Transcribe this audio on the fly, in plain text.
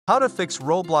How to fix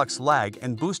Roblox lag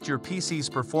and boost your PC's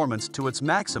performance to its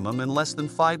maximum in less than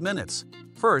 5 minutes.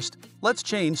 First, let's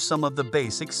change some of the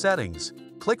basic settings.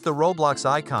 Click the Roblox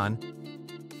icon,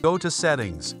 go to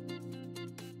Settings.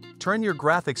 Turn your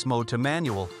graphics mode to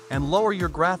manual and lower your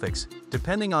graphics,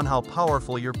 depending on how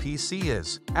powerful your PC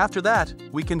is. After that,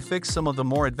 we can fix some of the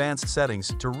more advanced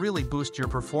settings to really boost your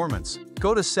performance.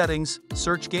 Go to Settings,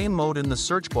 search Game Mode in the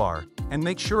search bar, and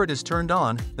make sure it is turned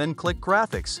on, then click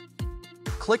Graphics.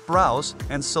 Click Browse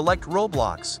and select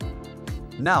Roblox.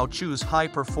 Now choose High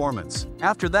Performance.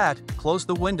 After that, close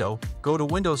the window, go to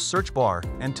Windows search bar,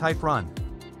 and type Run.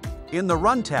 In the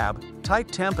Run tab, type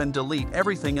temp and delete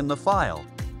everything in the file.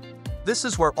 This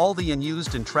is where all the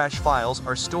unused and trash files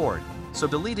are stored, so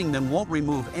deleting them won't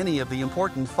remove any of the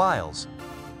important files.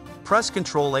 Press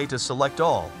Ctrl A to select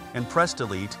all, and press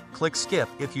Delete, click Skip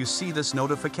if you see this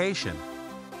notification.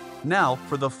 Now,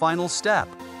 for the final step.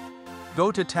 Go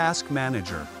to Task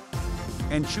Manager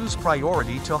and choose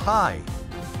Priority to High.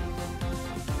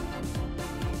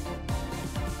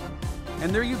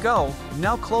 And there you go.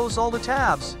 Now close all the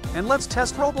tabs, and let's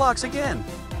test Roblox again.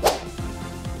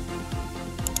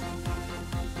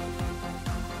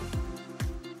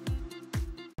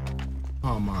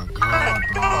 Oh my god,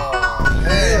 bro. Oh,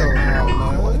 hell no,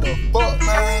 man. What the fuck,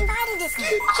 man? Get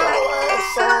your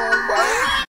ass on,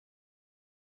 boy.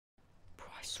 Bro,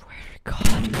 I swear to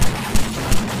God.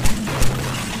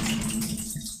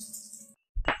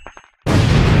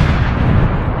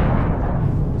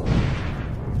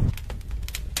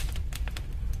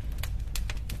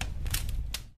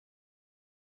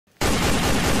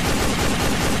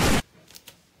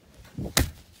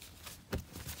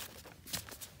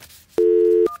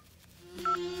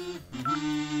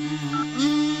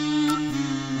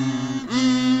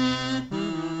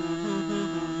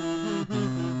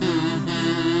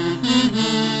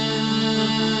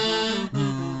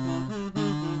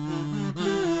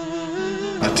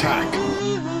 Attack.